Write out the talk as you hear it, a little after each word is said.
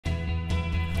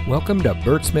Welcome to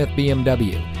Bert Smith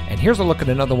BMW, and here's a look at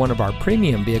another one of our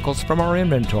premium vehicles from our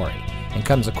inventory, and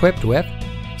comes equipped with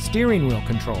steering wheel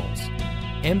controls,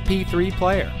 MP3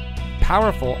 player,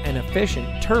 powerful and efficient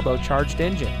turbocharged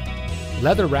engine,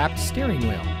 leather-wrapped steering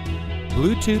wheel,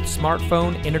 Bluetooth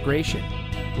smartphone integration,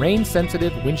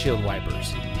 rain-sensitive windshield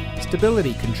wipers,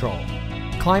 stability control,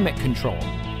 climate control,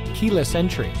 keyless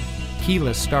entry,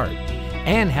 keyless start,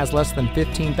 and has less than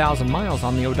 15,000 miles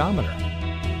on the odometer.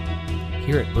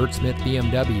 Here at Bert Smith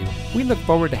BMW, we look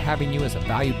forward to having you as a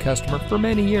valued customer for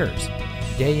many years.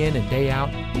 Day in and day out,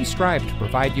 we strive to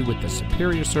provide you with the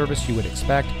superior service you would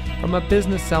expect from a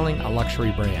business selling a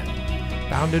luxury brand.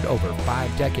 Founded over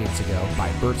 5 decades ago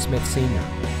by Bert Smith Sr.,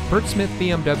 Bert Smith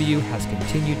BMW has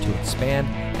continued to expand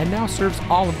and now serves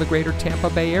all of the greater Tampa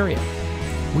Bay area.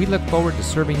 We look forward to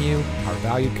serving you, our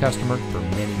valued customer, for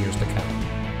many years to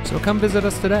come. So come visit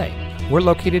us today. We're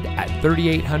located at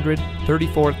 3800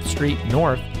 34th Street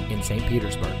North in St.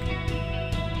 Petersburg.